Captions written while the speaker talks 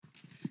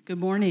Good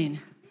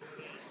morning.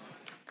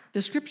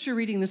 The scripture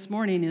reading this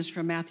morning is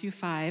from Matthew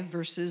 5,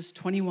 verses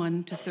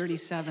 21 to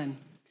 37.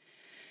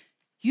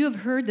 You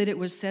have heard that it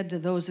was said to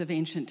those of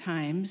ancient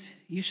times,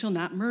 "You shall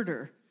not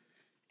murder,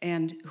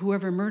 and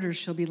whoever murders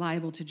shall be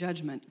liable to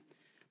judgment."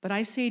 But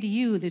I say to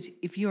you that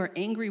if you are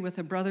angry with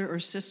a brother or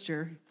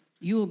sister,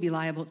 you will be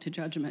liable to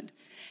judgment.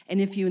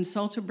 And if you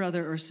insult a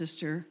brother or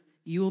sister,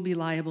 you will be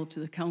liable to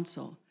the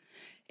council.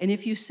 And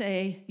if you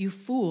say, "You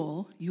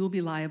fool," you will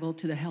be liable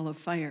to the hell of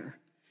fire.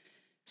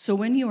 So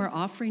when you are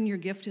offering your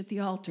gift at the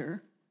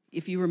altar,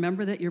 if you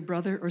remember that your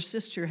brother or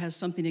sister has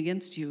something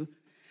against you,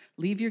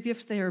 leave your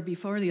gift there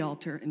before the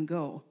altar and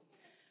go.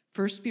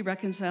 First be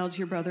reconciled to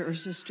your brother or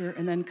sister,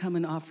 and then come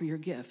and offer your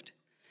gift.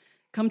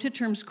 Come to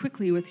terms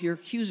quickly with your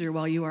accuser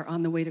while you are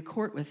on the way to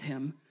court with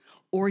him,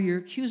 or your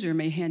accuser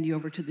may hand you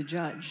over to the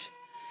judge,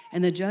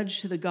 and the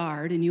judge to the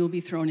guard, and you will be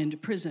thrown into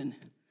prison.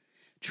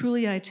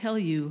 Truly I tell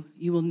you,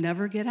 you will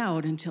never get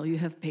out until you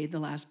have paid the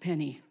last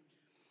penny.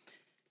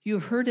 You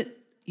have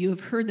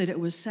heard that it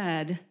was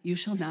said, "You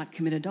shall not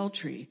commit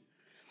adultery."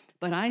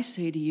 But I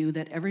say to you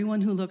that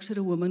everyone who looks at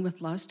a woman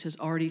with lust has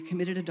already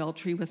committed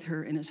adultery with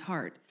her in his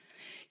heart.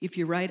 If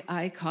your right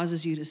eye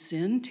causes you to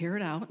sin, tear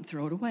it out and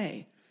throw it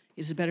away.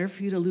 It is better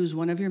for you to lose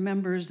one of your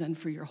members than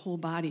for your whole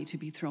body to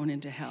be thrown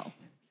into hell.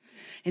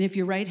 And if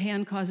your right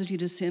hand causes you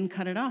to sin,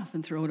 cut it off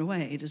and throw it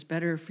away. It is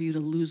better for you to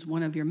lose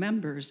one of your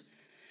members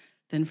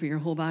than for your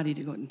whole body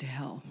to go into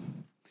hell.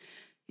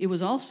 It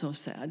was also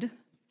said,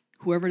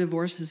 "Whoever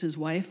divorces his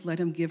wife, let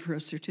him give her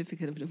a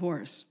certificate of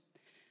divorce."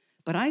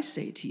 But I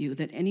say to you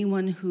that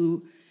anyone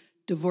who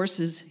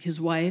divorces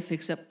his wife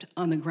except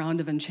on the ground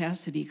of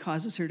unchastity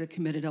causes her to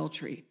commit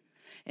adultery,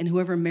 and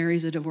whoever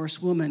marries a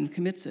divorced woman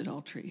commits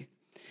adultery.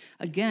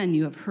 Again,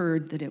 you have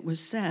heard that it was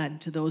said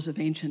to those of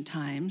ancient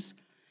times,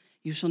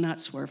 "You shall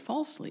not swear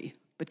falsely,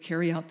 but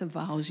carry out the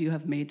vows you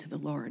have made to the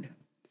Lord."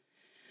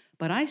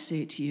 But I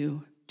say to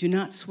you, do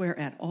not swear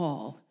at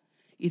all,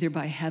 either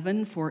by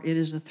heaven, for it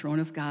is the throne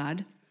of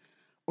God,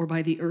 or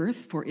by the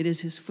earth, for it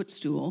is his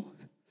footstool,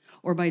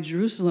 or by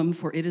Jerusalem,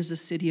 for it is the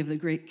city of the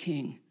great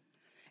king.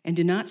 And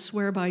do not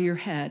swear by your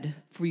head,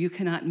 for you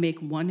cannot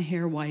make one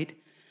hair white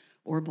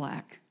or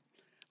black.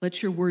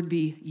 Let your word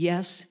be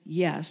yes,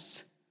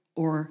 yes,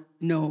 or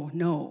no,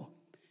 no.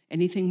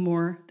 Anything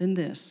more than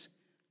this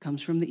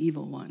comes from the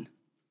evil one.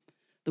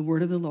 The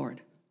word of the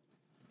Lord.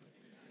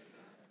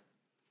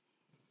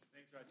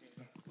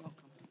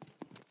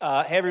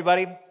 Hey,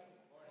 everybody.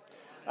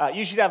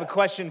 You should have a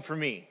question for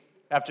me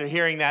after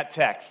hearing that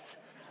text.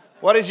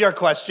 What is your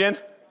question?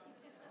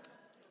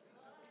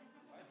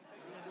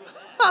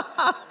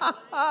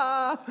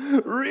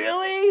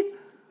 Really?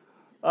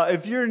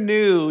 If you're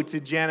new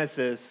to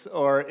Genesis,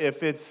 or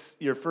if it's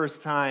your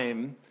first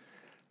time,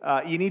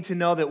 you need to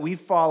know that we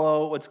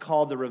follow what's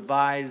called the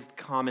Revised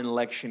Common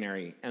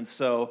Lectionary. And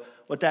so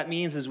what that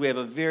means is we have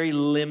a very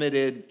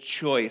limited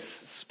choice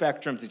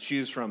spectrum to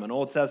choose from: an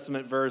Old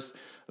Testament verse,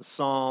 a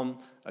psalm,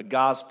 a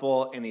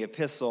gospel, and the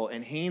epistle.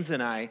 And Haynes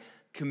and I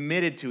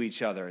committed to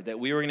each other that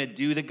we were going to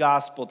do the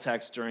gospel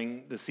text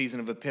during the season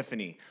of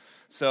Epiphany.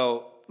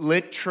 So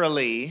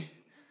literally,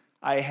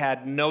 I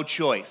had no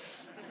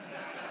choice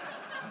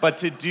but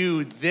to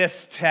do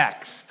this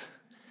text.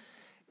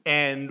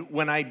 And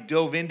when I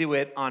dove into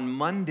it on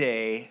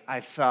Monday, I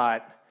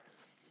thought,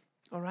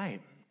 all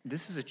right,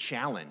 this is a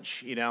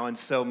challenge, and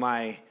so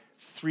my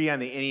 3 on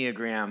the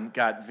Enneagram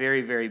got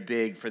very, very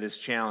big for this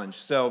challenge.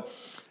 So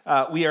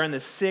we are in the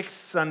 6th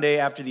Sunday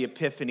after the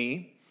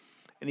Epiphany,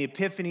 and the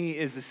Epiphany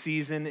is the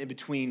season in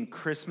between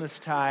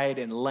Christmastide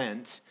and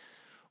Lent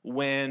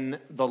when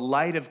the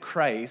light of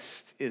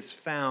Christ is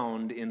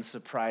found in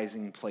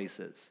surprising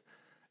places,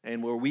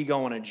 and where we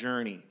go on a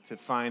journey to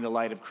find the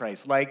light of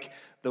Christ, like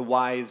the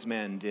wise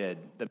men did,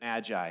 the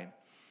Magi,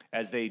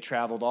 as they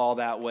traveled all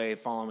that way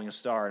following a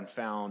star and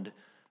found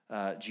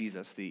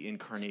Jesus, the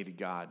incarnated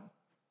God.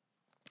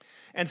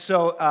 And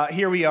so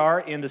here we are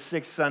in the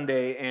 6th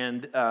Sunday,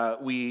 and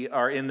we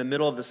are in the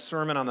middle of the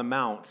Sermon on the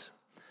Mount,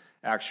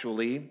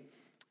 actually.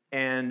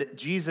 And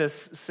Jesus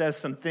says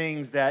some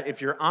things that,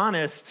 if you're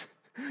honest,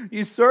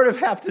 you sort of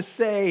have to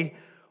say,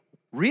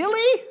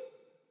 really?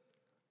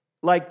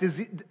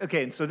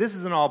 Okay, so this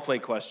is an all-play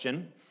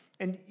question.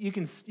 And you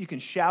can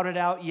shout it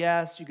out,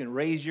 yes, you can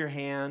raise your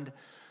hand.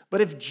 But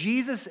if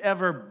Jesus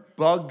ever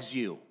bugs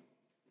you,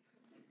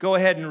 go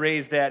ahead and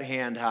raise that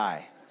hand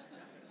high.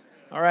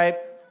 All right?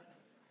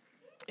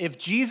 If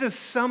Jesus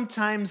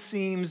sometimes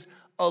seems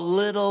a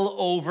little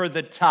over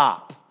the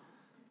top,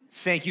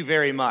 thank you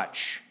very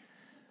much.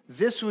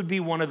 This would be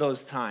one of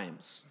those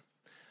times.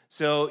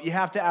 So you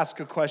have to ask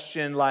a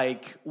question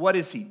like, what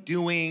is he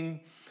doing?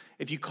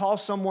 If you call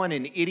someone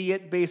an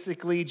idiot,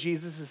 basically,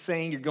 Jesus is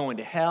saying you're going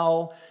to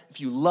hell. If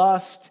you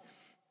lust,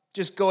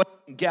 just go ahead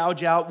and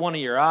gouge out one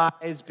of your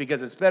eyes,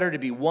 because it's better to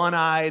be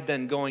one-eyed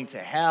than going to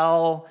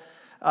hell.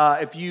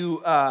 If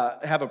you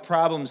have a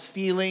problem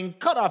stealing,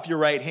 cut off your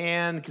right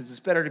hand, because it's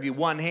better to be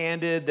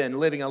one-handed than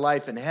living a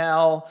life in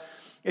hell.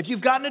 If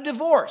you've gotten a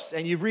divorce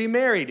and you've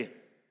remarried,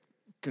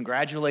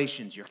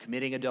 congratulations, you're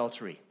committing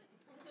adultery.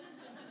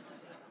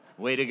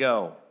 Way to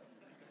go.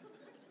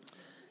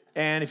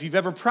 And if you've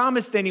ever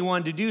promised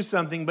anyone to do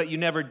something but you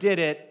never did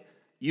it,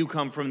 you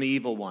come from the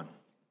evil one.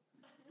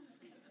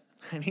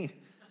 I mean,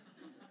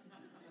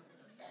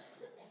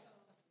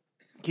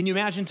 can you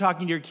imagine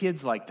talking to your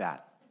kids like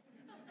that?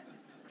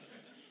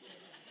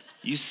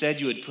 You said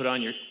you would put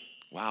on your,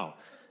 wow.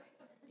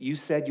 You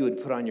said you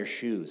would put on your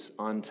shoes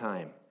on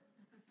time,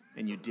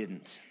 and you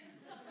didn't.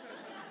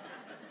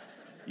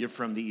 You're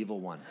from the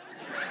evil one.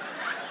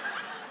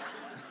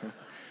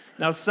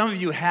 Now, some of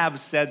you have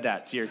said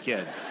that to your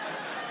kids.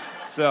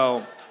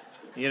 So,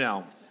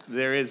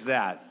 there is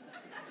that.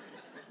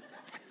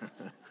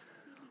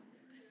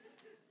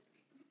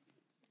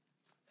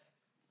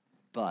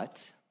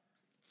 But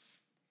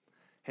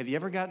have you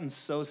ever gotten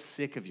so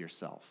sick of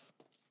yourself,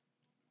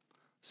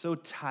 so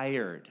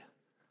tired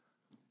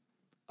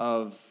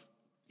of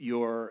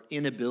your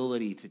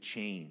inability to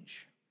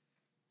change?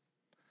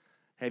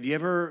 Have you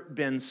ever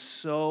been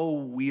so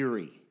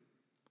weary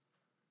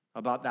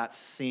about that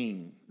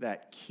thing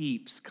that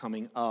keeps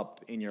coming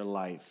up in your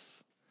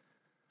life?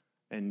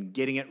 And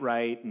getting it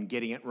right and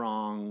getting it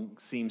wrong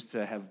seems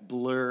to have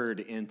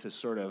blurred into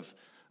sort of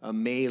a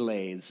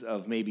melees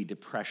of maybe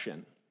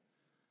depression.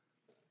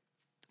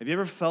 Have you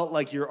ever felt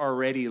like you're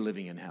already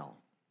living in hell?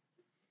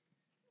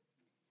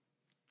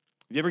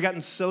 Have you ever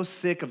gotten so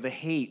sick of the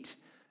hate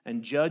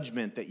and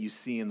judgment that you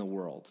see in the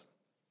world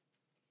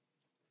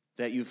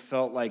that you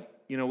felt like,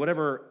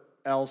 whatever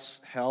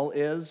else hell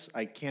is,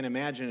 I can't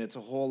imagine it's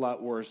a whole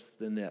lot worse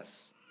than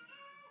this?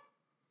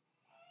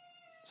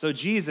 So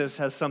Jesus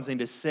has something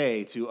to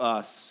say to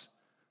us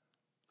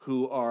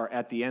who are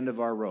at the end of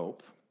our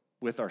rope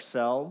with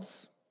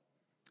ourselves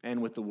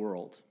and with the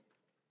world.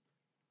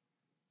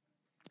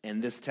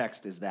 And this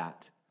text is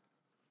that.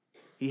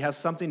 He has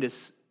something to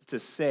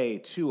say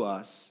to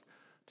us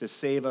to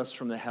save us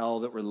from the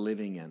hell that we're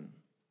living in.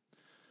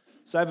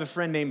 So I have a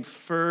friend named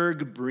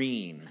Ferg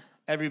Breen.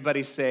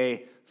 Everybody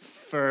say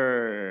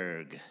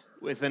Ferg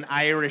with an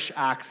Irish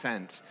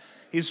accent.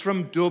 He's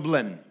from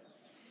Dublin.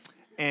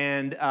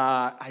 And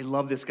I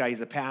love this guy.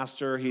 He's a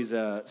pastor. He's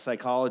a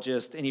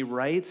psychologist. And he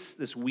writes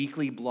this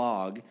weekly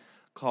blog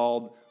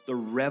called The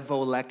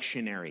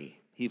Revolectionary.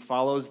 He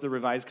follows the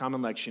Revised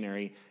Common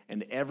Lectionary,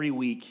 and every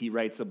week he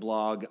writes a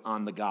blog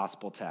on the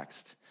gospel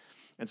text.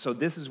 And so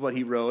this is what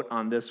he wrote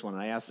on this one.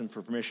 I asked him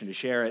for permission to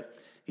share it.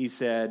 He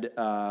said,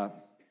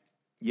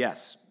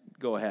 yes,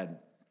 go ahead.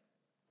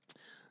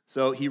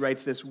 So he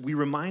writes this: we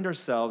remind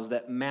ourselves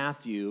that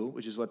Matthew,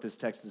 which is what this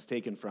text is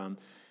taken from,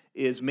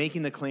 is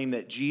making the claim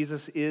that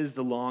Jesus is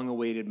the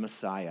long-awaited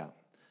Messiah,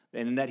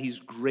 and that he's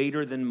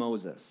greater than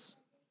Moses.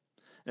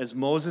 As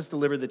Moses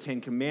delivered the Ten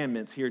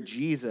Commandments, here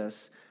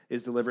Jesus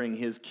is delivering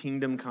his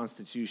kingdom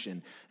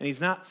constitution. And he's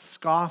not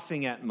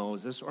scoffing at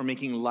Moses or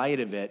making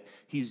light of it.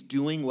 He's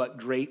doing what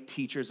great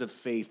teachers of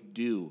faith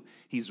do.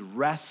 He's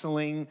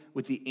wrestling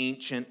with the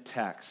ancient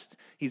text.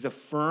 He's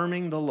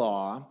affirming the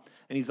law,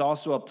 and he's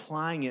also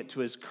applying it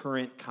to his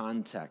current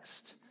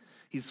context.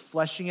 He's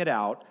fleshing it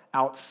out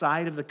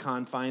outside of the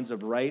confines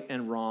of right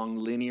and wrong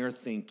linear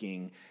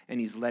thinking, and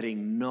he's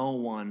letting no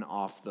one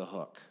off the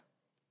hook.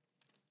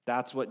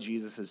 That's what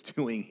Jesus is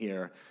doing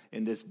here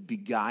in this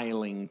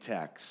beguiling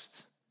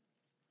text.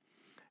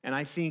 And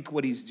I think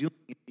what he's doing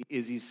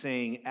is he's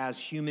saying, as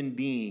human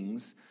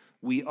beings,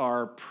 we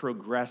are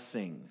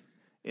progressing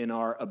in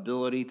our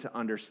ability to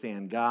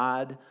understand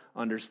God,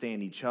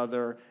 understand each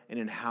other, and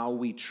in how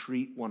we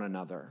treat one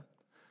another.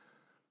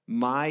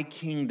 My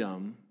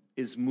kingdom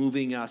is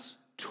moving us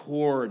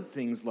toward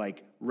things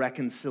like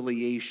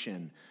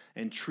reconciliation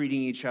and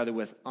treating each other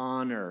with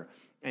honor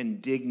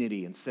and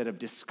dignity instead of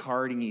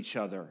discarding each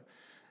other,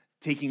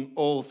 taking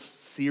oaths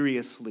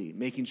seriously,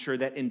 making sure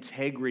that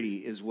integrity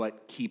is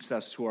what keeps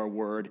us to our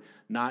word,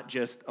 not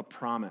just a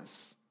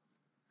promise.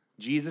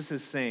 Jesus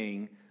is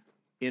saying,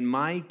 in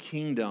my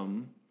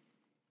kingdom,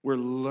 we're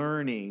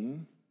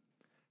learning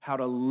how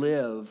to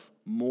live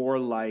more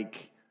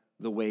like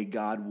the way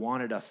God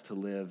wanted us to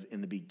live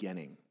in the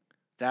beginning.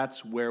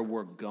 That's where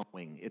we're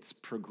going. It's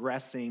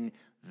progressing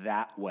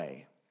that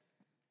way.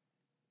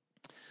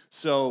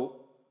 So,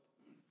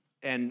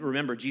 and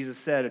remember, Jesus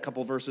said a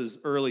couple verses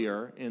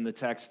earlier in the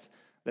text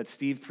that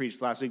Steve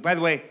preached last week. By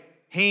the way,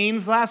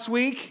 Haynes last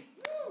week.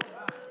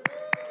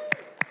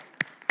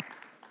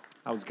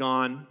 I was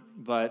gone,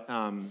 but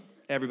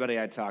everybody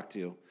I talked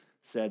to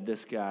said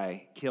this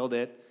guy killed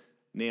it,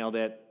 nailed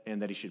it,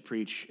 and that he should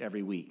preach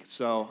every week.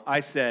 So I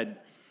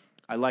said,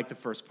 I like the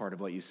first part of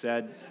what you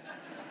said.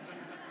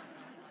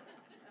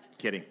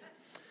 Kidding.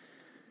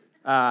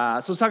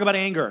 So let's talk about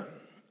anger.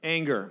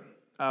 Anger.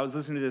 I was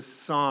listening to this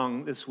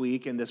song this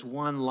week, and this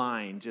one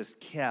line just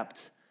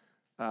kept,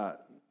 I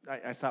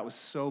thought was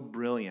so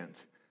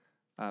brilliant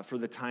for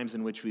the times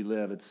in which we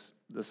live.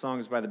 The song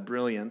is by the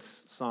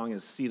Brilliance. The song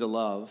is See the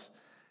Love.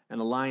 And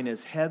the line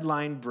is,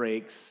 headline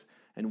breaks,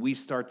 and we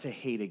start to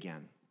hate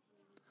again.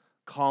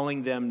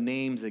 Calling them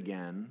names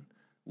again,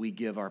 we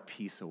give our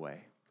peace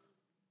away.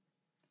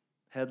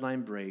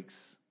 Headline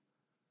breaks,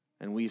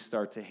 and we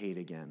start to hate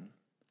again.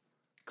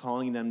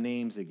 Calling them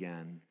names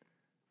again,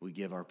 we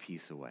give our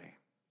peace away.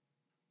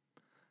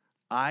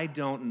 I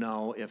don't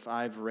know if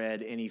I've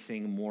read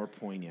anything more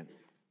poignant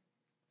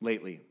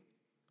lately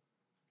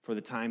for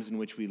the times in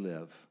which we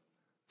live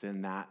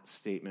than that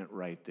statement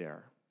right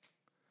there.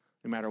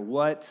 No matter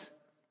what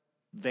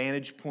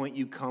vantage point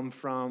you come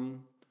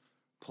from,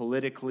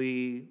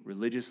 politically,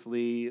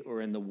 religiously, or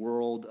in the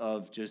world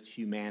of just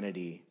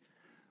humanity,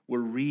 we're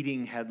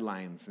reading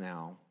headlines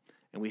now,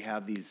 and we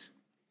have these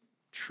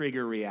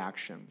trigger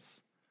reactions.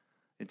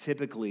 And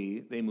typically,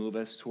 they move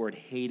us toward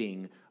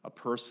hating a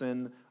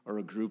person or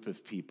a group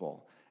of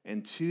people.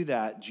 And to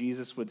that,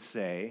 Jesus would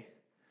say,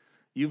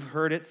 you've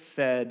heard it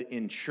said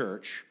in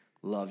church,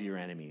 love your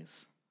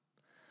enemies.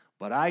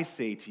 But I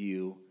say to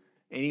you,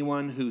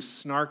 anyone who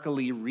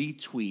snarkily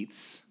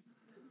retweets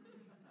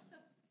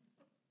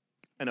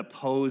an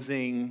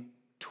opposing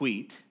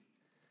tweet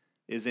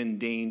is in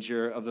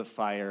danger of the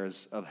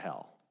fires of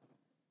hell.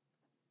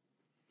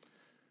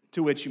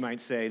 To which you might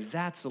say,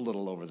 that's a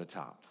little over the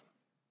top.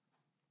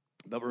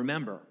 But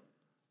remember,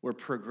 we're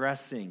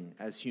progressing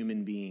as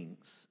human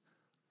beings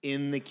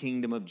in the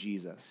kingdom of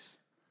Jesus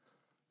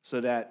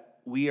so that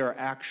we are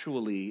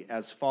actually,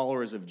 as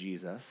followers of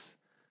Jesus,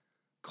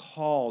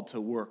 called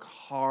to work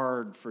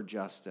hard for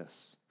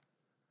justice,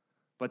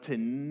 but to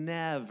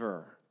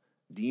never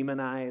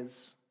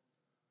demonize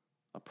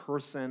a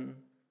person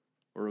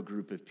or a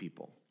group of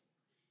people.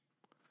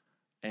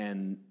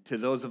 And to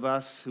those of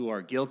us who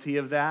are guilty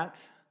of that,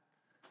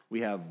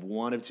 we have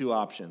one of two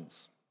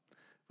options.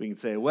 We can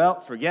say, well,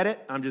 forget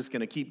it. I'm just going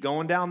to keep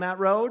going down that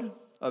road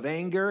of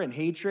anger and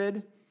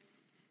hatred.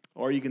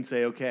 Or you can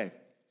say, okay,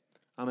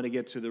 I'm going to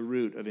get to the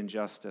root of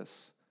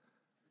injustice.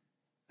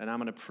 And I'm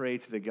going to pray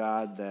to the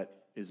God that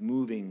is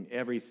moving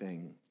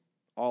everything,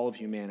 all of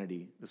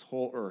humanity, this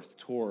whole earth,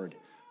 toward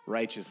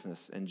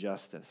righteousness and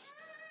justice.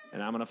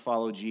 And I'm going to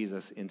follow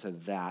Jesus into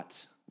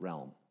that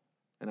realm.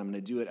 And I'm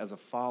going to do it as a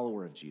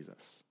follower of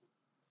Jesus.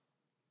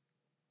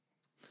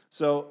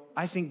 So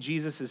I think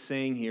Jesus is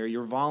saying here,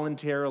 you're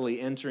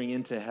voluntarily entering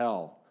into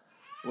hell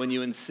when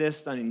you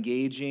insist on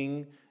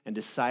engaging and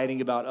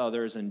deciding about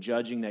others and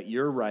judging that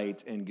you're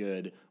right and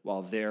good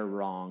while they're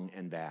wrong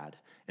and bad.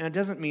 And it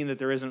doesn't mean that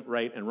there isn't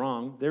right and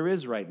wrong. There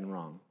is right and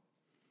wrong.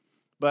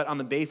 But on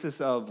the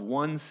basis of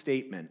one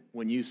statement,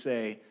 when you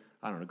say,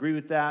 I don't agree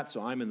with that,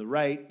 so I'm in the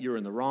right, you're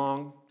in the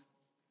wrong,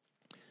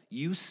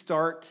 you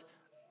start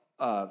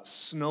a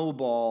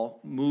snowball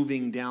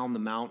moving down the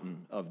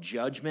mountain of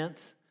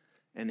judgment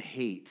and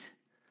hate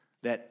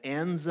that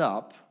ends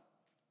up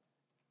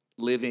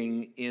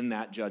living in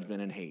that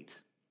judgment and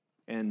hate.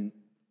 And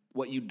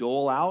what you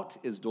dole out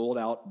is doled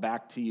out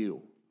back to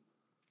you.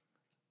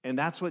 And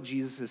that's what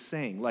Jesus is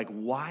saying. Like,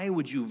 why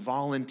would you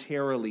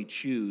voluntarily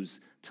choose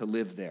to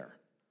live there?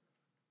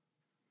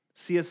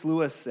 C.S.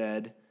 Lewis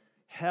said,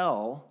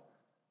 hell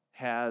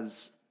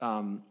has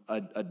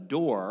a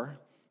door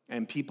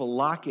and people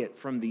lock it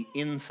from the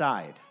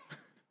inside,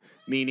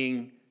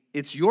 meaning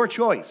it's your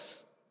choice.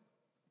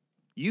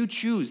 You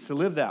choose to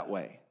live that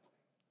way.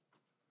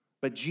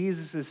 But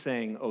Jesus is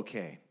saying,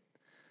 okay,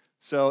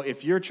 so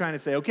if you're trying to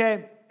say,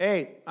 okay,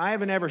 hey, I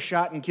haven't ever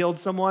shot and killed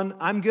someone,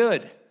 I'm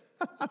good.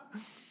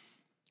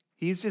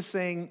 He's just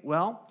saying,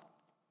 well,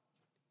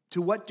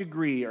 to what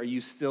degree are you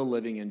still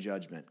living in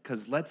judgment?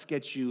 Because let's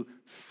get you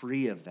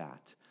free of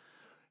that.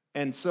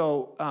 And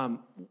so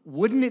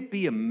wouldn't it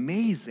be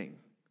amazing,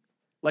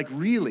 like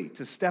really,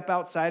 to step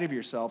outside of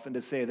yourself and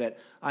to say that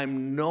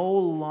I'm no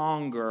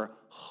longer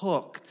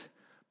hooked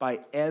by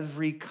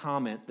every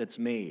comment that's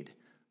made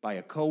by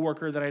a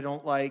coworker that I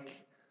don't like,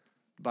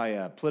 by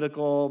a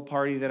political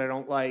party that I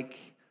don't like,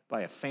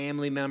 by a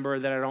family member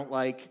that I don't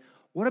like?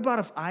 What about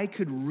if I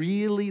could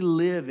really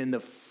live in the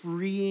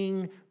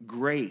freeing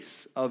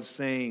grace of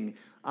saying,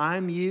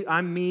 I'm you,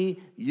 I'm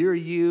me, you're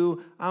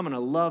you, I'm going to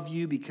love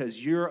you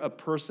because you're a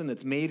person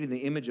that's made in the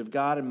image of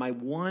God, and my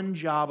one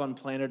job on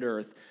planet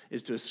Earth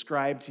is to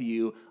ascribe to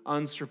you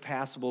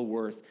unsurpassable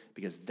worth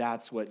because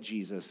that's what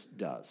Jesus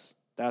does.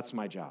 That's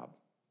my job.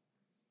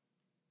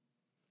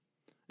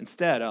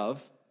 Instead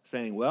of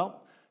saying,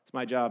 well, it's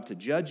my job to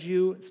judge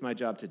you, it's my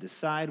job to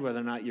decide whether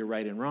or not you're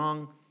right and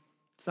wrong.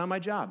 It's not my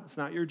job. It's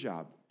not your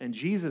job. And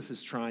Jesus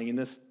is trying in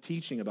this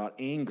teaching about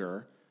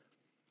anger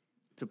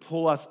to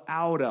pull us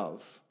out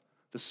of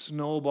the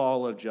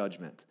snowball of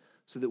judgment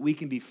so that we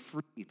can be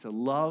free to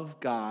love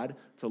God,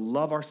 to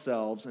love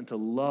ourselves, and to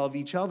love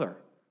each other.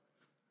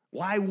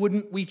 Why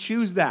wouldn't we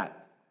choose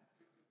that?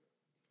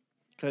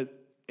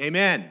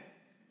 Amen.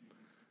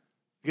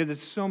 Because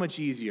it's so much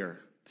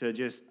easier to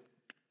just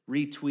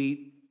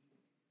retweet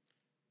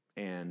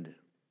and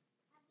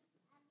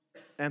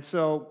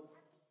so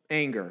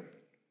anger.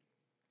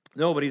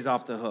 Nobody's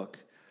off the hook.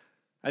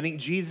 I think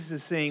Jesus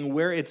is saying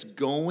where it's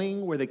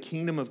going, where the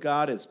kingdom of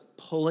God is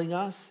pulling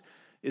us,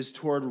 is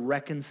toward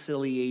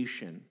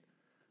reconciliation.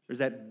 There's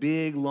that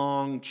big,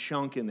 long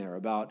chunk in there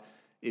about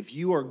if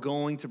you are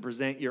going to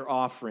present your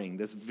offering,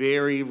 this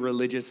very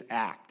religious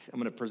act. I'm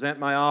going to present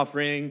my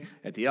offering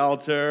at the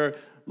altar.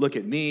 Look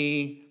at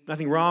me.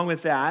 Nothing wrong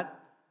with that.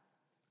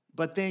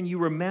 But then you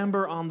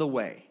remember on the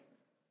way,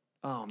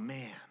 oh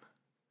man,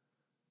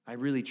 I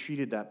really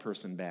treated that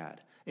person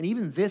bad. And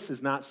even this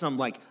is not some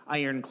like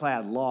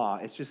ironclad law.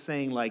 It's just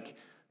saying like,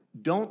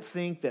 don't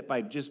think that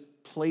by just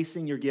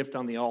placing your gift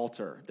on the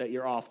altar that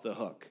you're off the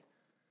hook.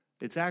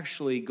 It's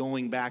actually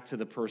going back to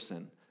the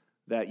person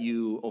that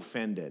you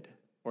offended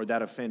or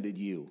that offended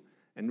you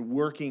and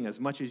working as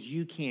much as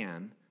you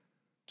can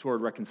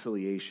toward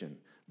reconciliation.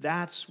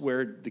 That's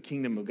where the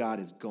kingdom of God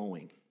is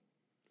going.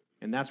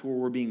 And that's where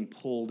we're being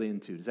pulled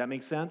into. Does that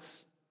make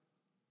sense?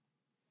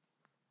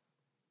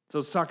 So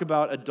let's talk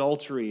about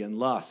adultery and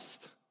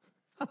lust.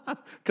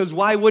 Because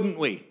why wouldn't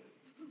we?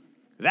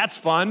 That's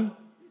fun.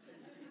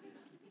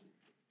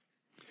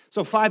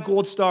 So 5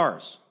 gold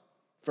stars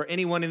for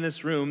anyone in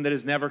this room that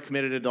has never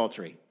committed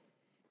adultery.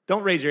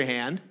 Don't raise your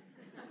hand.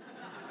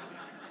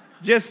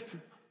 Just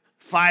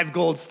 5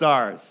 gold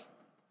stars.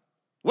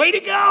 Way to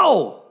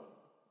go!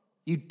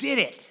 You did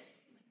it.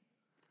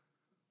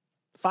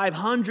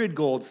 500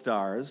 gold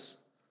stars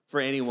for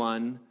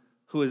anyone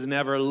who has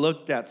never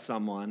looked at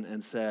someone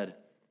and said,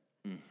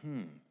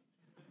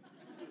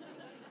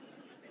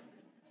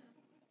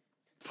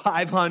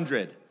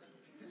 500.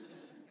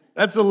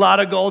 That's a lot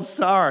of gold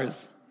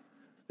stars.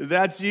 If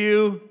that's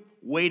you,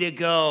 way to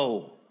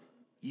go.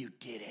 You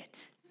did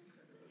it.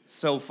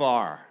 So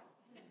far.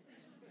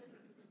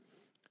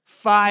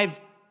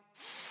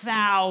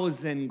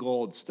 5,000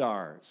 gold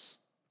stars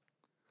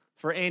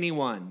for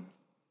anyone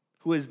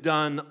who has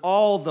done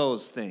all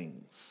those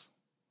things,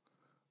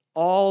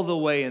 all the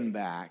way and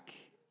back,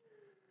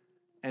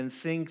 and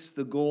thinks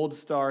the gold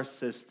star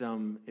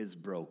system is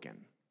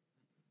broken.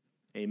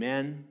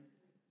 Amen?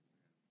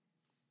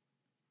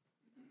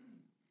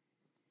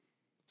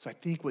 So I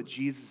think what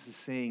Jesus is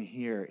saying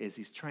here is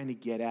he's trying to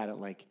get at it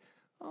like,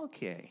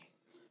 okay,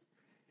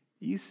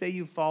 you say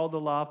you follow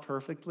the law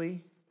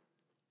perfectly?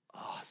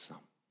 Awesome.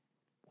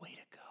 Way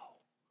to go.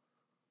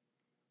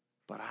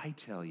 But I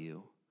tell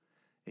you,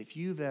 if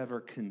you've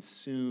ever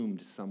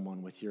consumed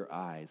someone with your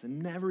eyes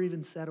and never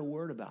even said a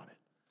word about it,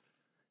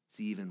 it's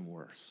even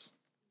worse.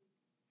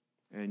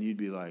 And you'd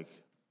be like,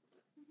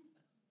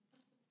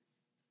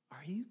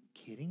 are you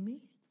kidding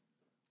me?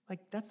 Like,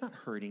 that's not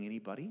hurting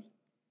anybody.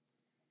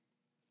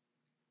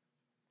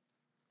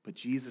 But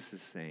Jesus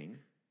is saying,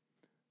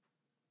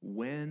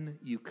 when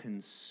you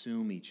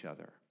consume each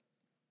other,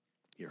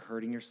 you're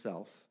hurting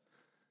yourself,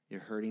 you're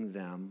hurting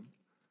them,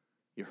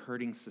 you're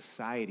hurting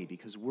society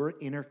because we're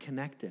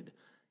interconnected.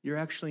 You're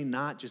actually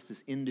not just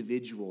this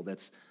individual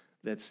that's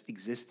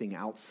existing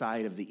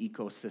outside of the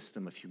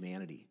ecosystem of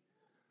humanity.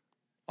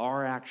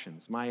 Our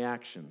actions, my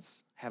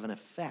actions, have an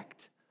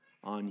effect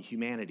on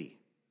humanity.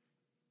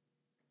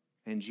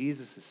 And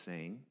Jesus is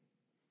saying,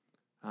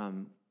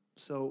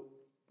 so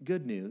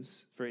good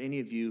news for any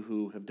of you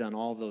who have done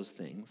all those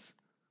things.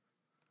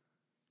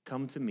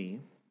 Come to me,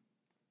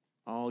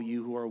 all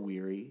you who are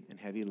weary and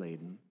heavy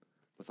laden,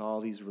 with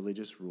all these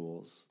religious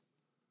rules,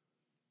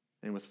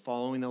 and with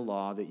following the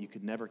law that you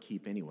could never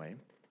keep anyway,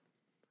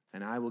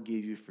 and I will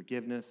give you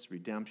forgiveness,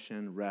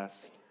 redemption,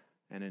 rest,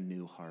 and a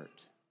new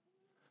heart.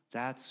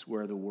 That's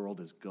where the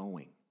world is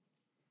going.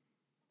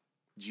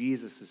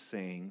 Jesus is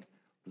saying,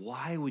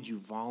 why would you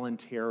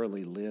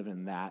voluntarily live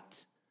in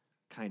that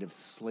kind of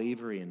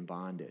slavery and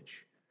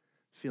bondage?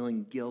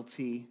 Feeling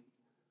guilty,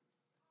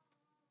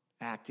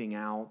 acting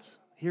out.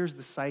 Here's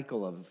the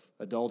cycle of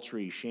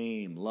adultery,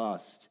 shame,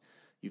 lust.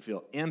 You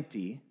feel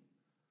empty,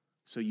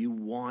 so you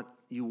want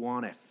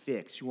a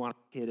fix. You want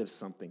a hit of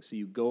something. So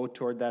you go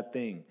toward that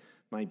thing.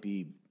 Might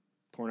be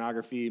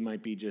pornography,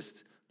 might be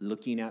just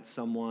looking at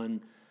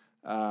someone,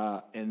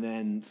 and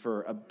then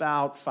for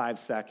about 5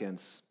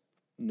 seconds,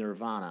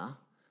 nirvana,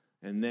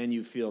 and then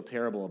you feel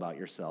terrible about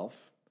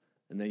yourself,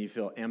 and then you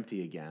feel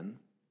empty again,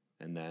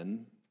 and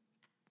then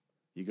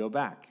you go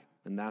back,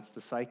 and that's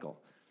the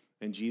cycle.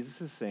 And Jesus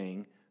is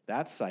saying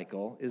that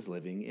cycle is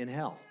living in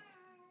hell.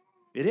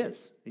 It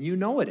is, and you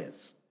know it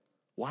is.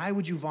 Why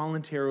would you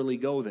voluntarily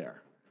go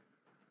there?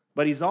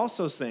 But he's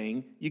also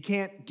saying you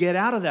can't get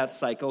out of that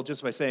cycle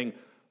just by saying,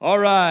 all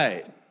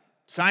right,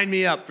 sign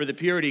me up for the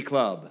Purity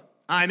Club.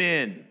 I'm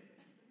in.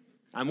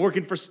 I'm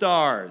working for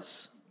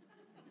stars.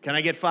 Can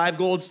I get 5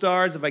 gold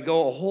stars if I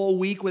go a whole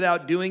week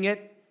without doing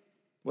it?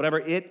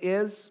 Whatever it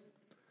is.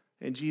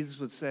 And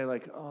Jesus would say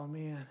like, oh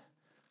man,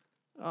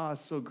 oh,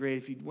 it's so great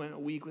if you went a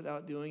week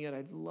without doing it.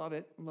 I'd love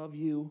it, love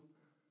you.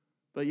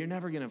 But you're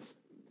never going to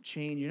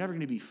change. You're never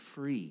going to be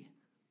free.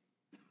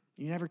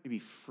 You're never going to be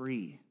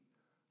free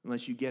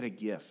unless you get a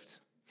gift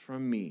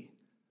from me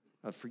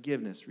of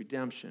forgiveness,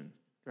 redemption,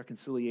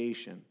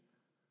 reconciliation.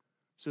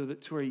 So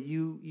that to where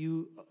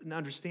you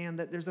understand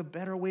that there's a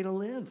better way to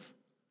live.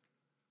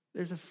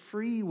 There's a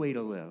free way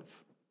to live,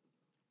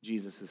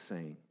 Jesus is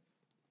saying.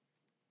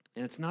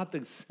 And it's not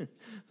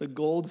the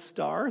gold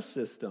star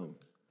system.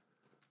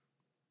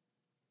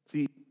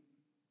 See,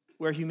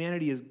 where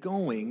humanity is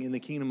going in the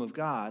kingdom of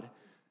God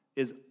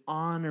is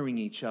honoring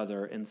each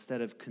other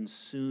instead of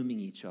consuming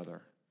each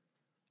other.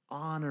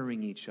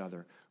 Honoring each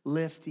other,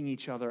 lifting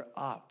each other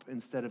up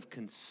instead of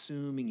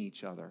consuming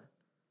each other.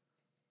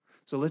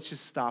 So let's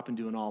just stop and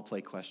do an all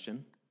play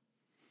question.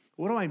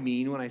 What do I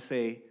mean when I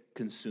say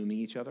consuming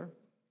each other?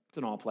 It's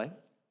an all play.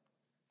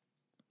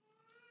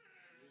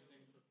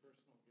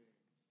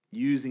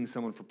 Using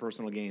someone for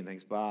personal gain.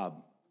 Thanks,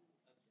 Bob.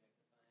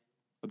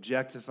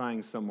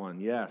 Objectifying someone.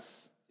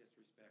 Yes.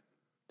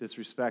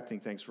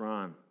 Disrespecting. Thanks,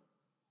 Ron.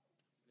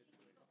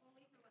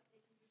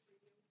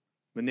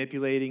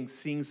 Manipulating.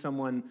 Seeing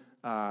someone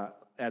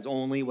as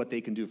only what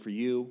they can do for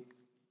you.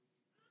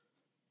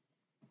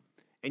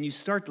 And you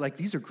start, like,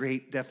 these are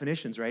great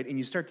definitions, right? And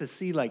you start to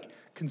see, like,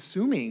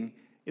 consuming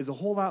is a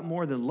whole lot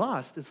more than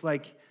lust. It's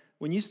like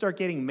when you start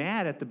getting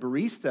mad at the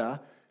barista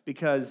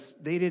because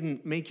they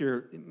didn't make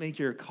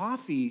your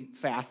coffee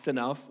fast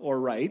enough or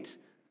right,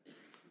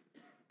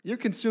 you're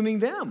consuming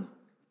them.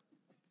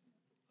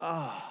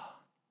 Ah.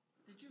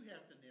 Did you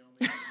have to nail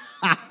me?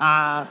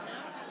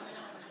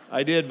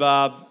 I did,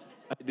 Bob.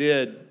 I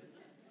did.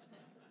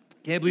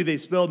 Can't believe they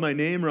spelled my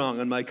name wrong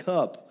on my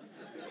cup.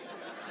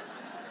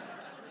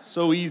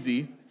 So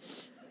easy.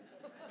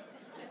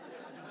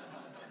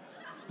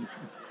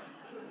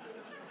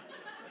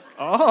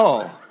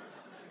 Oh,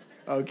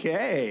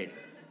 okay.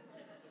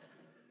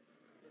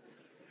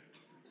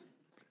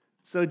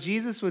 So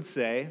Jesus would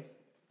say,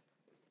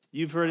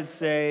 you've heard it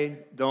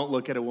say, don't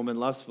look at a woman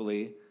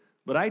lustfully,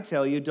 but I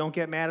tell you, don't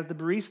get mad at the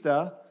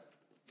barista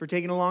for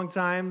taking a long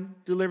time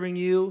delivering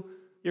you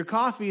your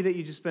coffee that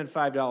you just spent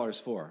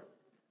 $5 for.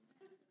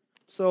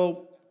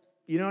 So,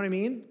 you know what I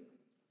mean?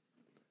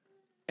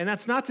 And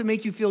that's not to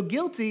make you feel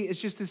guilty. It's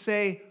just to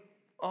say,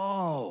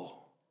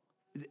 oh,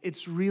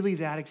 it's really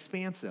that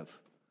expansive.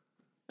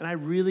 And I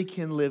really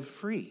can live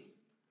free.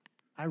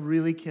 I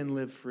really can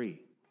live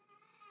free.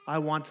 I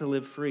want to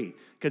live free.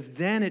 Because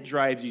then it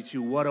drives you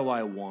to, what do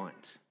I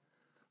want?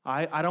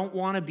 I don't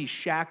want to be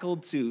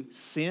shackled to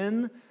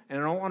sin, and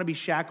I don't want to be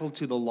shackled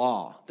to the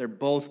law. They're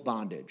both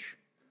bondage.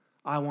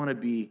 I want to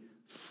be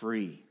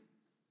free.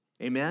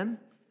 Amen?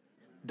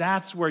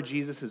 That's where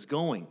Jesus is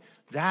going.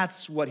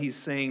 That's what he's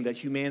saying that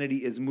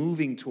humanity is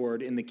moving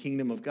toward in the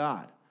kingdom of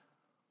God.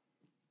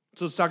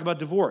 So let's talk about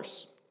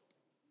divorce.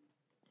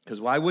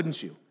 Because why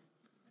wouldn't you?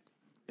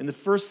 In the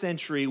first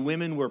century,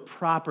 women were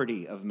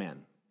property of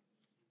men.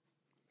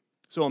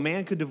 So a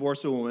man could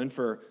divorce a woman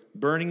for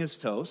burning his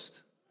toast,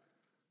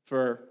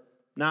 for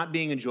not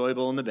being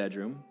enjoyable in the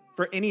bedroom,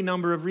 for any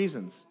number of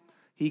reasons.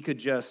 He could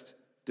just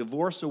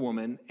divorce a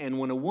woman, and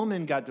when a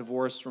woman got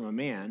divorced from a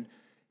man,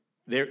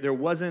 there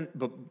wasn't,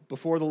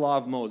 before the law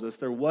of Moses,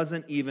 there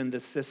wasn't even the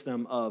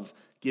system of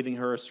giving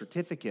her a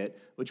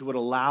certificate, which would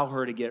allow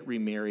her to get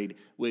remarried,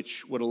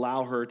 which would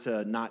allow her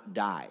to not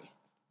die.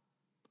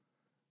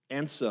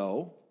 And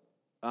so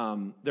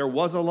there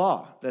was a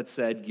law that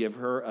said, give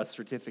her a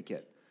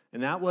certificate.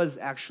 And that was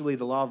actually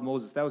the law of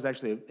Moses. That was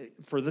actually,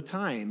 for the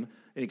time,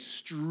 an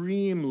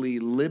extremely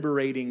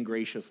liberating,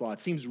 gracious law. It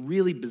seems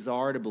really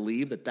bizarre to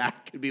believe that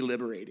that could be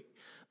liberating.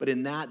 But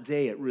in that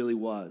day, it really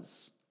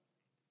was.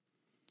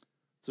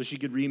 So she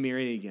could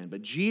remarry again.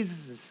 But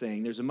Jesus is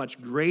saying there's a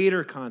much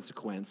greater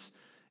consequence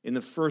in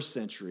the first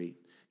century.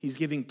 He's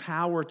giving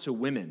power to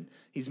women.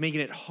 He's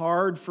making it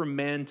hard for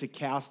men to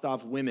cast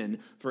off women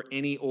for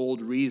any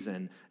old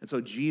reason. And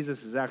so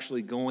Jesus is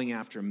actually going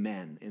after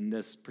men in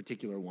this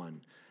particular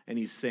one. And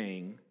he's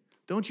saying,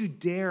 don't you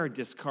dare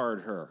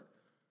discard her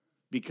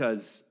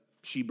because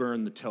she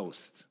burned the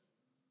toast.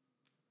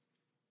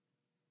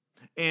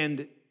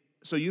 And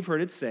so you've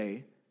heard it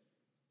say,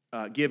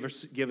 give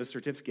a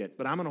certificate,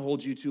 but I'm going to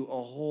hold you to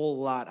a whole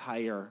lot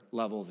higher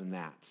level than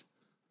that.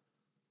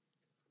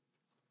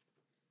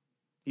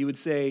 He would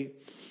say,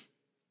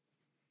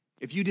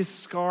 if you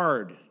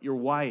discard your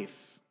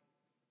wife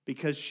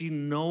because she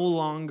no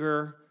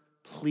longer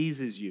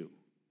pleases you,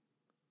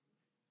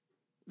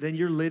 then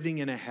you're living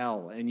in a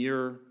hell and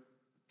you're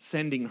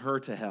sending her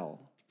to hell.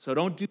 So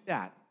don't do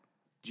that,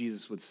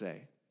 Jesus would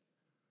say.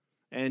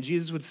 And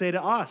Jesus would say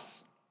to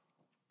us,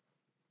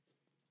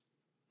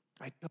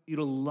 I tell you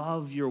to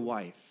love your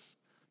wife,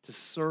 to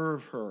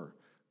serve her,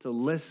 to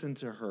listen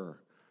to her,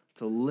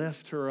 to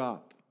lift her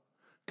up.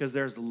 Because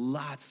there's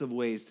lots of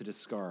ways to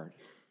discard,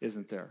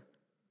 isn't there?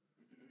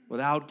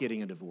 Without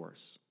getting a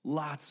divorce.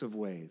 Lots of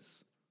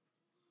ways.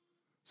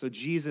 So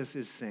Jesus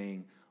is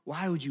saying,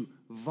 why would you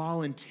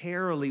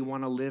voluntarily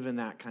want to live in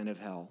that kind of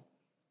hell?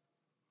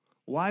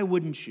 Why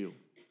wouldn't you?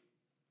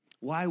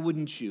 Why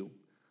wouldn't you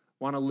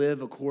want to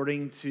live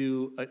according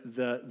to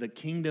the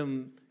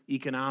kingdom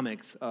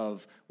economics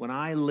of when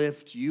I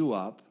lift you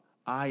up,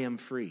 I am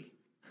free?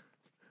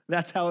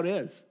 That's how it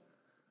is.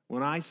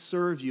 When I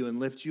serve you and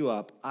lift you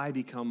up, I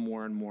become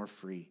more and more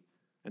free.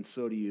 And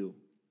so do you.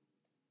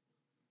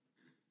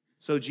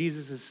 So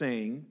Jesus is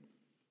saying,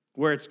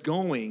 where it's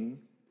going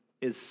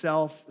is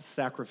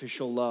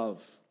self-sacrificial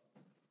love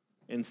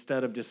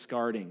instead of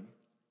discarding.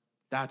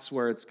 That's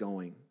where it's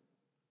going.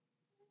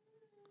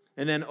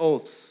 And then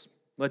oaths.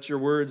 Let your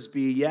words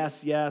be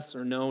yes, yes,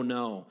 or no,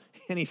 no.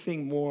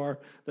 Anything more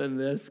than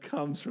this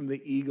comes from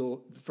the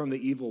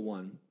evil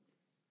one.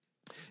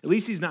 At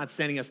least he's not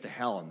sending us to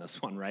hell in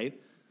this one,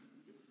 right?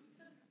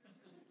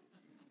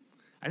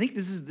 I think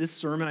this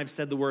sermon, I've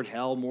said the word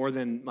hell more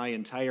than my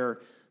entire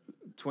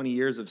 20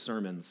 years of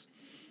sermons.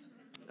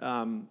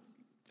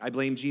 I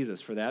blame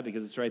Jesus for that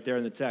because it's right there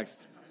in the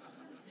text.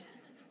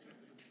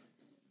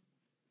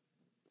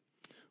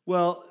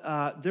 Well,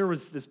 there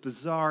was this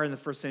bizarre, in the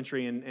first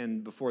century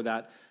and before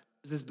that,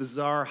 there was this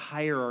bizarre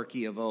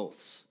hierarchy of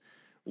oaths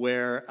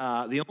where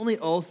the only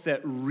oath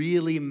that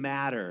really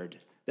mattered,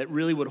 that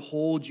really would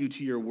hold you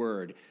to your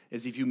word,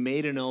 is if you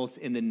made an oath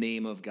in the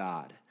name of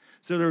God.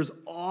 So there's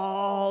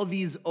all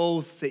these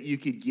oaths that you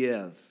could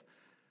give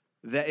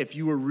that if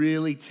you were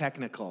really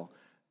technical,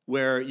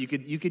 where you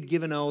could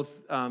give an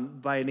oath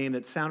by a name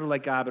that sounded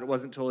like God, but it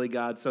wasn't totally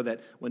God, so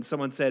that when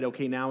someone said,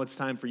 okay, now it's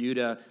time for you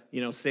to,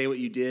 say what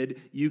you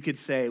did, you could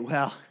say,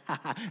 well,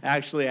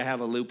 actually, I have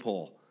a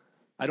loophole.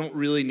 I don't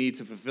really need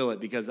to fulfill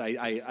it because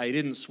I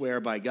didn't swear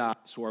by God,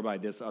 I swore by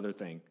this other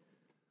thing.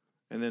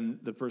 And then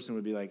the person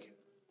would be like,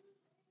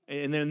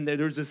 and then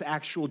there's this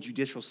actual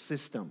judicial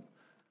system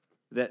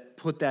that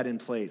put that in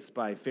place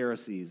by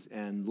Pharisees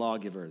and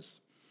lawgivers.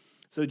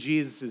 So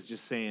Jesus is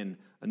just saying,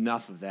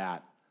 enough of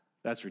that.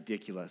 That's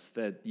ridiculous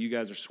that you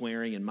guys are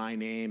swearing in my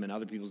name and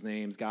other people's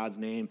names, God's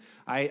name.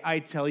 I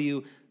tell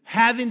you,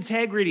 have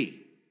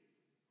integrity.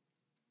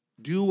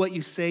 Do what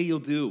you say you'll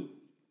do.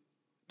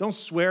 Don't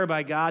swear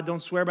by God.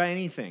 Don't swear by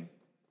anything.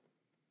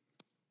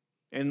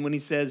 And when he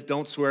says,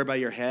 don't swear by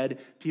your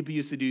head, people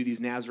used to do these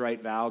Nazirite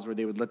vows where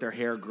they would let their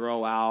hair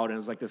grow out, and it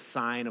was like this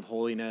sign of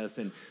holiness.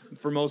 And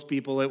for most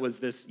people, it was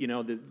this,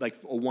 like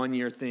a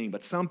 1-year thing.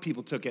 But some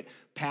people took it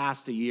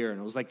past a year,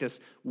 and it was like this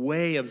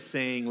way of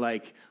saying,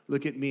 like,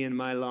 look at me and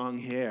my long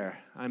hair.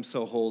 I'm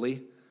so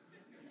holy.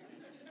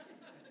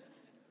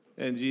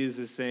 And Jesus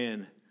is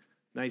saying,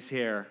 nice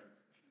hair,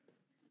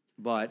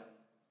 but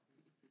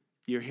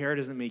your hair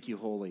doesn't make you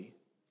holy.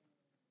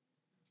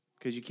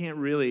 Because you can't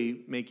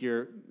really make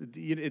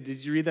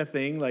did you read that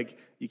thing? Like,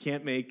 you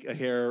can't make a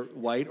hair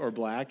white or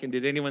black. And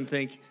did anyone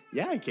think,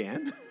 yeah, I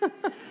can?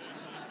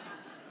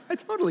 I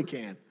totally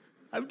can.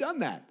 I've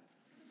done that.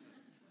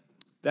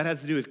 That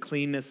has to do with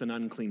cleanness and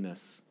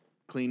uncleanness.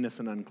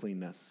 Cleanness and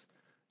uncleanness.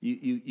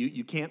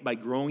 You can't, by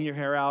growing your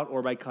hair out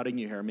or by cutting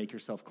your hair, make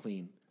yourself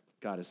clean,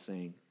 God is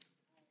saying.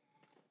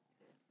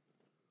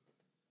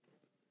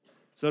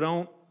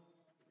 So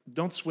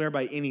don't swear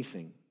by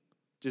anything.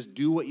 Just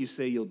do what you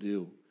say you'll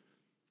do.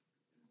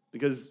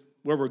 Because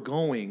where we're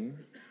going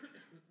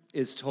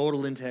is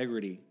total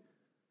integrity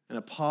and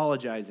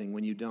apologizing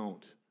when you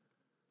don't,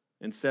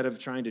 instead of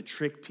trying to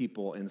trick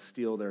people and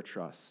steal their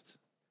trust.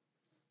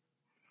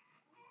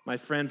 My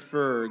friend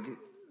Ferg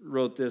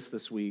wrote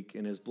this week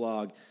in his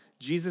blog.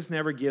 Jesus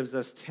never gives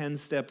us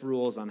 10-step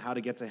rules on how to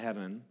get to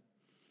heaven,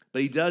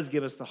 but he does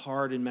give us the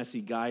hard and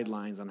messy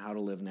guidelines on how to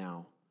live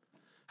now,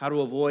 how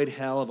to avoid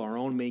hell of our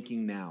own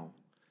making now.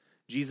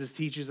 Jesus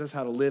teaches us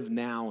how to live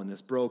now in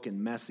this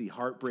broken, messy,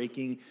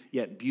 heartbreaking,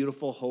 yet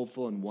beautiful,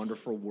 hopeful, and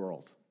wonderful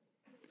world.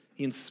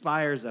 He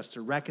inspires us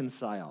to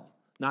reconcile,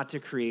 not to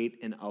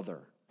create an other.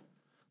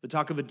 The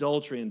talk of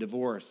adultery and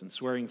divorce and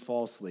swearing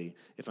falsely,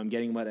 if I'm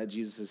getting what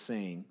Jesus is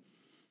saying,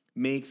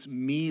 makes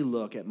me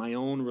look at my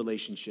own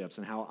relationships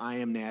and how I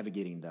am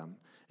navigating them,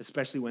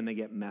 especially when they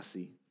get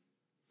messy.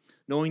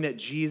 Knowing that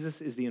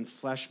Jesus is the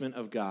enfleshment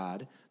of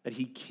God, that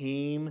he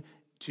came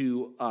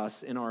to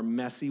us in our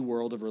messy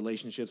world of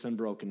relationships and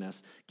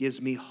brokenness, gives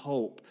me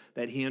hope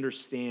that he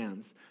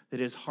understands that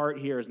his heart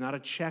here is not a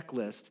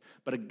checklist,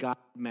 but a guide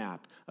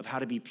map of how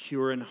to be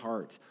pure in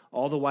heart,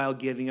 all the while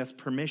giving us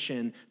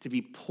permission to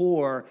be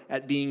poor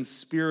at being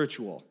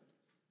spiritual,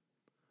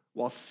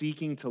 while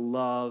seeking to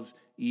love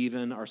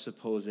even our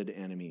supposed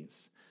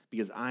enemies,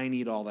 because I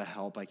need all the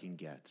help I can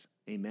get.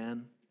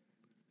 Amen?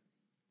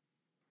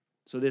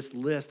 So this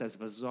list, as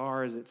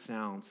bizarre as it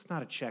sounds, it's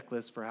not a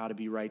checklist for how to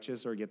be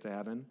righteous or get to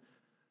heaven.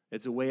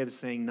 It's a way of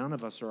saying none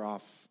of us are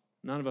off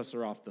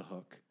the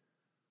hook.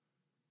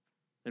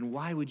 And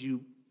why would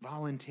you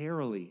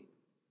voluntarily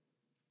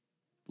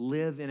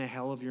live in a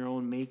hell of your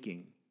own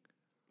making?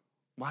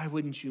 Why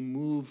wouldn't you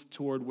move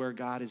toward where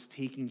God is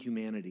taking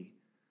humanity?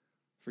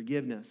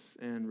 Forgiveness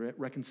and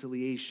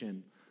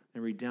reconciliation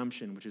and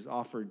redemption, which is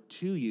offered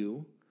to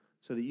you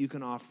so that you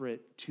can offer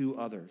it to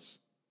others.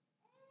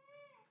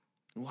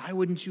 Why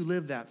wouldn't you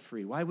live that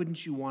free? Why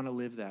wouldn't you want to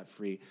live that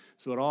free?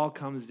 So it all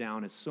comes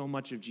down, as so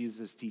much of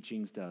Jesus'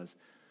 teachings does,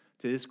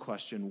 to this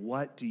question: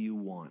 what do you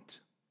want?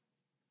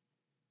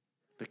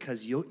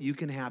 Because you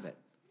can have it.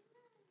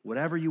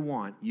 Whatever you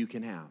want, you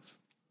can have.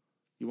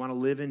 You want to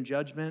live in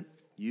judgment?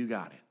 You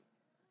got it.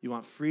 You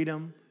want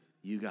freedom?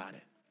 You got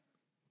it.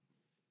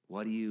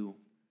 What do you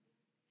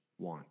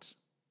want?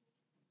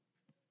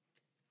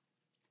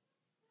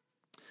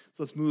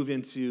 So let's move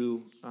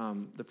into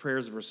the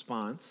prayers of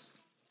response.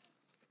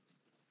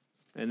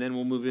 And then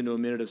we'll move into a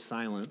minute of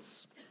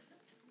silence.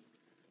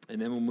 And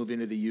then we'll move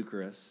into the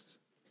Eucharist.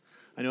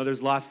 I know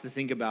there's lots to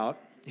think about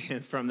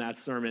from that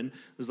sermon.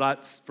 There's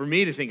lots for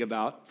me to think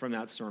about from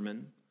that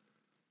sermon.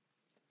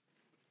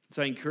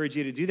 So I encourage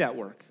you to do that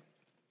work.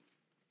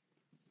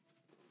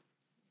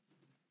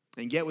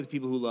 And get with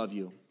people who love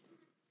you.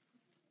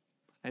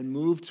 And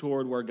move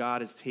toward where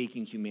God is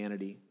taking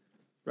humanity.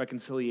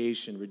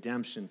 Reconciliation,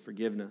 redemption,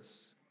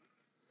 forgiveness.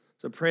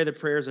 So pray the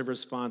prayers of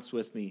response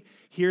with me.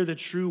 Hear the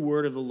true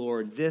word of the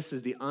Lord. This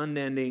is the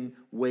unending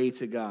way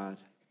to God.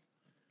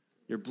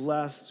 You're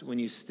blessed when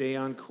you stay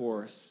on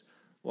course,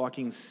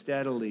 walking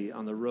steadily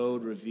on the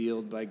road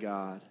revealed by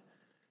God.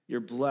 You're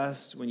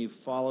blessed when you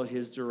follow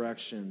his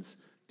directions,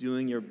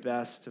 doing your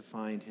best to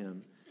find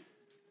him.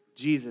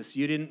 Jesus,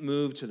 you didn't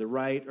move to the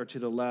right or to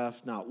the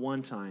left, not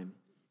one time.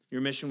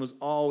 Your mission was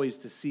always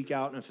to seek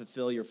out and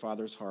fulfill your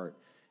Father's heart.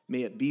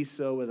 May it be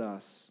so with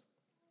us.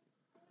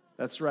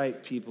 That's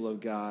right, people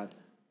of God.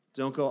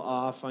 Don't go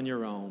off on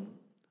your own.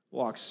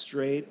 Walk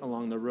straight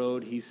along the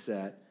road he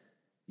set.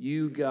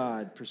 You,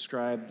 God,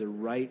 prescribed the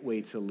right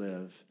way to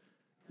live.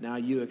 Now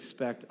you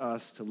expect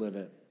us to live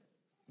it.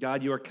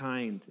 God, you are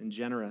kind and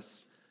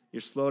generous.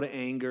 You're slow to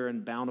anger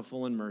and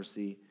bountiful in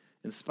mercy.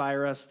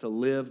 Inspire us to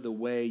live the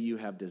way you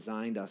have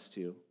designed us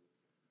to.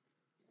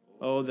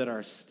 Oh, that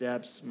our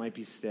steps might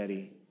be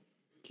steady,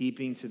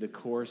 keeping to the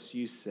course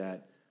you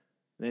set.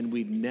 Then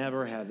we'd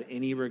never have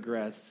any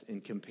regrets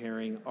in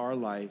comparing our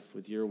life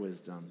with your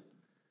wisdom.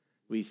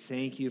 We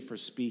thank you for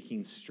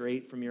speaking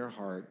straight from your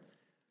heart.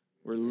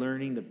 We're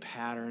learning the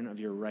pattern of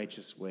your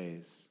righteous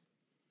ways.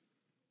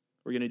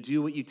 We're going to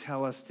do what you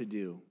tell us to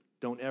do.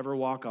 Don't ever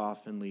walk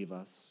off and leave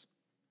us.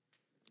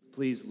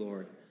 Please,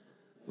 Lord,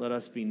 let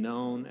us be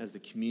known as the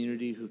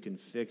community who can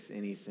fix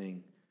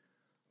anything.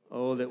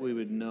 Oh, that we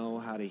would know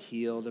how to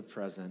heal the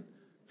present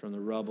from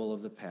the rubble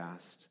of the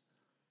past.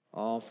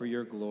 All for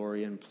your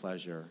glory and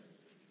pleasure.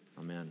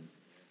 Amen.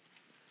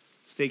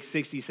 Let's take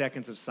 60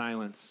 seconds of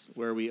silence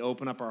where we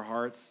open up our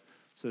hearts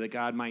so that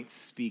God might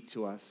speak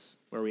to us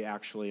where we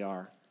actually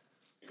are.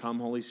 Come,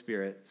 Holy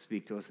Spirit,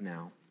 speak to us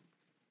now.